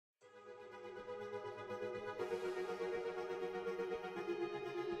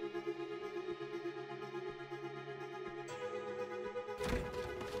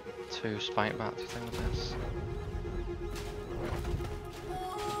2 spike bats thing with this.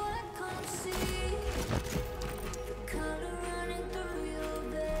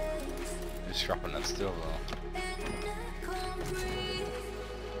 You're scrapping that still though.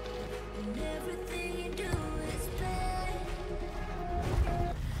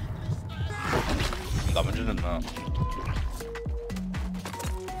 I'm damaging him now.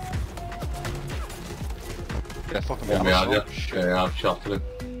 Yeah, fucking One behind you. Yeah, I've shot him. Yeah,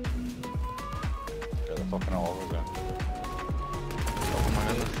 they're fucking all over there. Oh my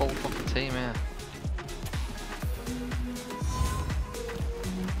god, the full fucking team here.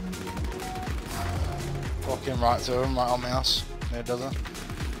 Fucking right to him, right on my ass. Yeah, does it?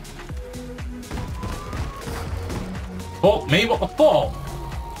 Fuck me, what the fuck?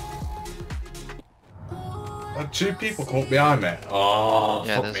 Had 2 people come up behind me. Oh,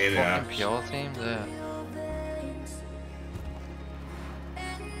 Yeah, fuck there's me in the fucking ass. pure teams there.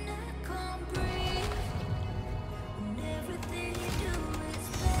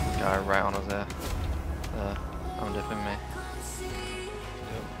 Guy right on us there. I'm dipping me.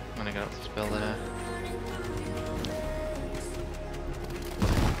 I'm gonna get up to spill there.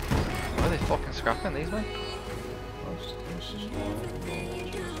 Why are they fucking scrapping these men?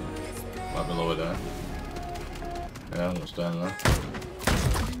 Might be lower down. Yeah, I'm just down there.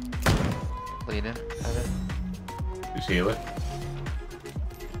 Bleeding, heavy. Who's healing?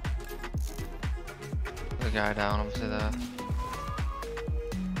 There's a guy down, obviously there.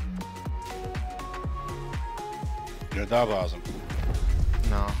 You're a dab bars him.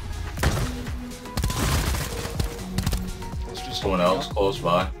 No. Let's just Someone else close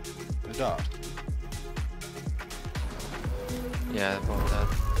by. You're dab. Yeah, they're both dead.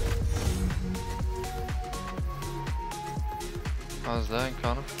 I was there in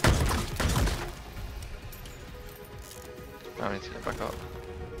corner. I need to get back up.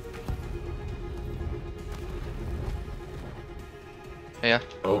 Here.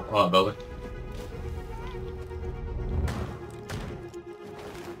 Oh, right, building.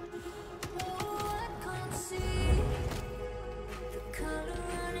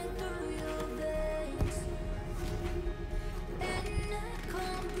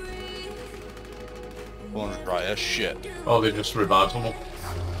 One's right here, shit. Oh, they just revived someone.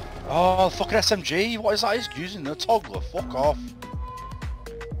 Oh, fucking SMG, what is that he's using? The toggler, fuck off.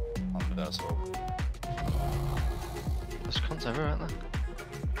 I'm an asshole. There's cunts everywhere, aren't there?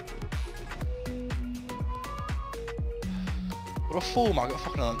 What a fool, man, I got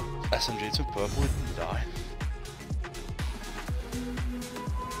fucking an SMG to purple, he didn't die.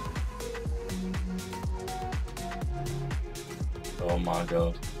 Oh my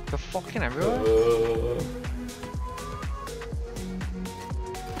god. They're fucking everywhere.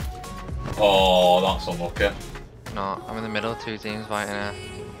 Oh, that's unlucky. No, I'm in the middle, 2 teams fighting here.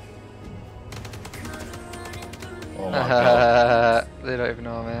 Oh my god. They don't even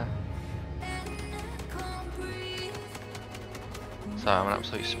know I'm here. Sorry, I'm an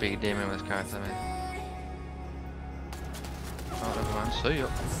absolute speed demon with this character, mate. Oh, never mind, see ya.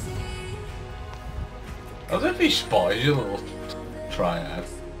 As if he spotted you, little tryhard.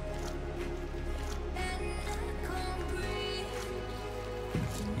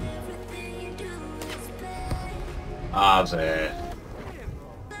 As a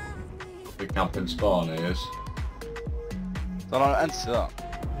the camping spawn is. Don't I enter that?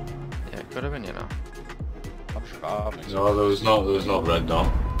 Yeah, it could have been, you know. I'm sure I have No, there was no red dot.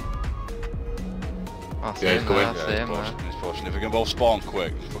 I see Yeah, him he's there, coming. I see him there. He's pushing. If we can both spawn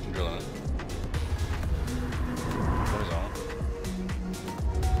quick, he's fucking drilling it. What is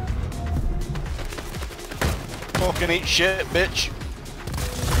on? Fucking eat shit, bitch.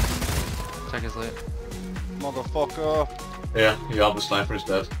 Take his loot. Motherfucker. Yeah, you have the sniper is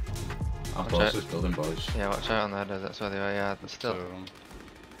dead. I'm Watch close out. to this building, boys. Yeah, watch out on there, that's where they are, yeah. They're still.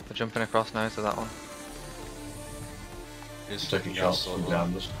 They're jumping across now to that one. He's Taking shots from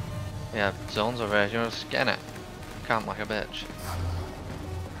behind us. Yeah, zones over here, you're just getting it. Camp like a bitch.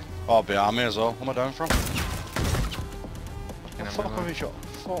 Oh, behind me as well. Where am I down from? Fucking Fuck everywhere. have you shot?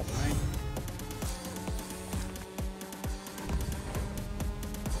 Fuck me.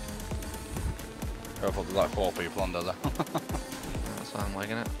 Careful, there's like 4 people under there. That's why I'm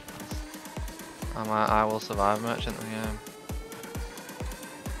liking it. I'm a I will survive merchant in the game.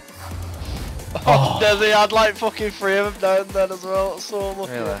 Oh, Desi had like fucking 3 of them down there as well. It's so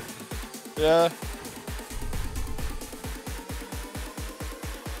lucky. Really? Yeah.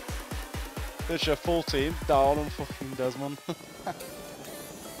 Literally a full team down on fucking Desmond.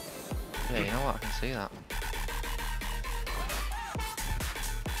 Yeah, you know what, I can see that.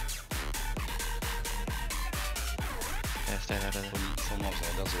 Yeah, stay there, does it? Someone's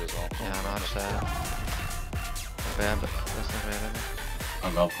there, does it as well? Yeah, I know, I just over here, but there's no way over there.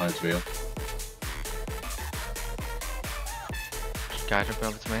 I'm going behind the wheel. Just guy jumping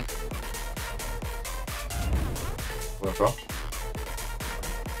over to me. Where from?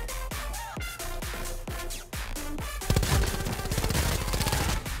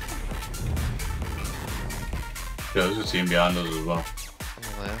 Yeah, there's a team behind us as well.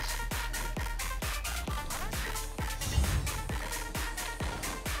 Oh, there is.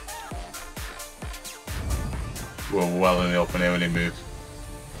 We're well in the open here when they move.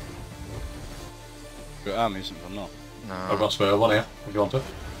 Got army something, no? No. I've got a spare one here, if you want it.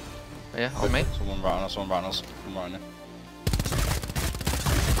 Yeah, on me. Someone right on us, someone right on us. I'm right on you.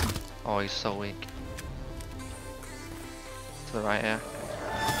 Oh, he's so weak. To the right, yeah.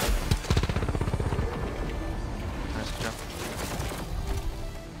 Nice job.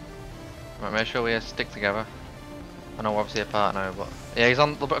 Right, make sure we stick together. I know we're obviously apart now, but yeah, he's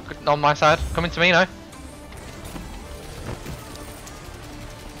on my side. Coming to me now.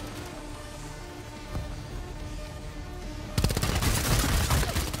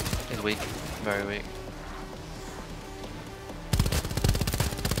 He's weak, very weak.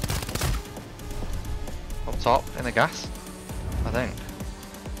 Up top in the gas, I think.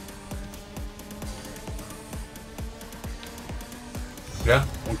 Yeah,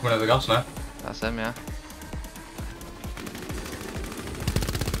 one coming out of the gas now. That's him, yeah.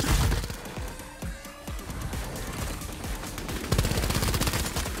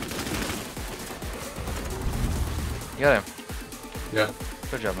 You got him? Yeah,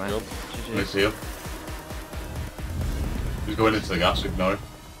 Good job, mate. Good. I GG. see him. He's going into the gas, ignore him.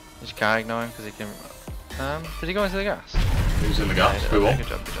 You just can't ignore him because he can. Did he go into the gas? He's in the Yeah, gas, he did. we Okay, won. good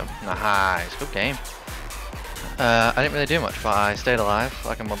job, good job. Nice, good game. I didn't really do much, but I stayed alive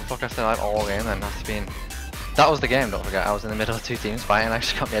like a motherfucker. I stayed alive all game, then after being. That was the game, don't forget. I was in the middle of two teams fighting, I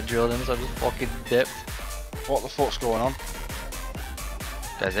actually got my head drilled in, so I just fucking dipped. What the fuck's going on?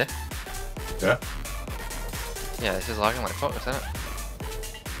 There's it. Yeah. Yeah, this is lagging like fuck, isn't it?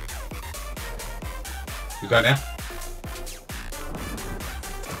 He's down here.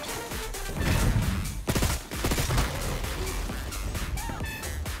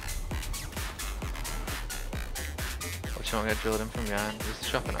 Watch him get drilled in from behind. There's the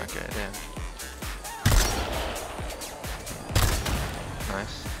shopping arcade, yeah.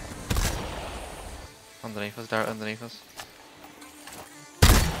 Nice. Underneath us, Dart underneath us.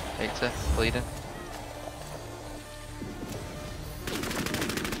 80, bleeding.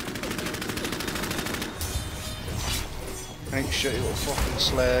 Ain't shit, you little fucking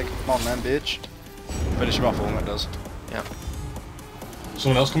slag. Come on then, bitch. Finish him off, all it does. Yeah.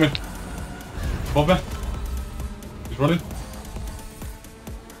 Someone else coming. Above me. He's running.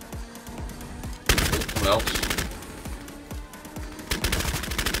 Someone else.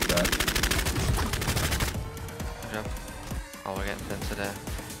 Right. Good job. Oh, we're getting thin today.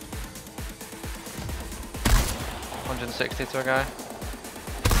 160 to a guy.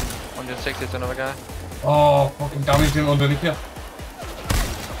 160 to another guy. Oh, fucking damaged him underneath you.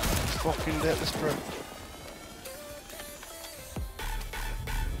 Fucking dead, this prick.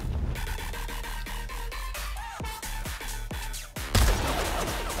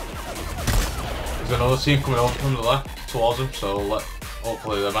 There's another team coming over from the left towards him, so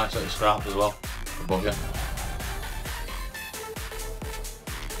hopefully they might set the scrap as well. Above you.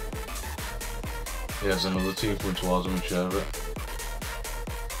 Yeah, there's another team coming towards him and share it.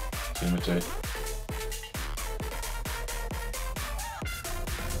 Team of two.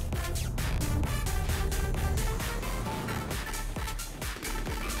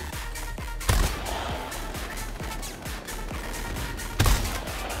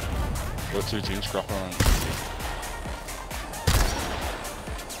 Got two teams scrapping around.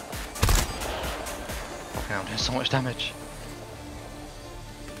 Fucking I'm doing so much damage.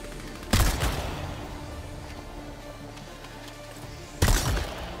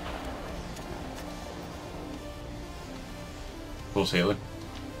 Full healing.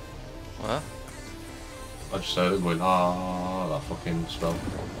 What? I just started going, ah, that fucking spell.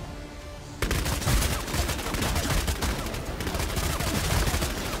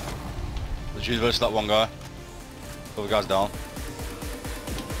 There's you versus that one guy. The other guy's down.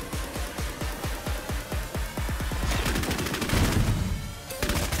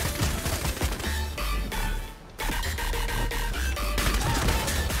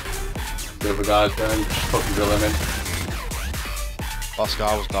 The other guy's down, just fucking drill him in. Last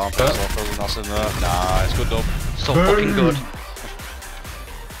guy was down, so that's in there. Nice, good dub. So fucking good.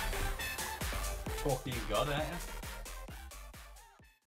 Fucking god, ain't you?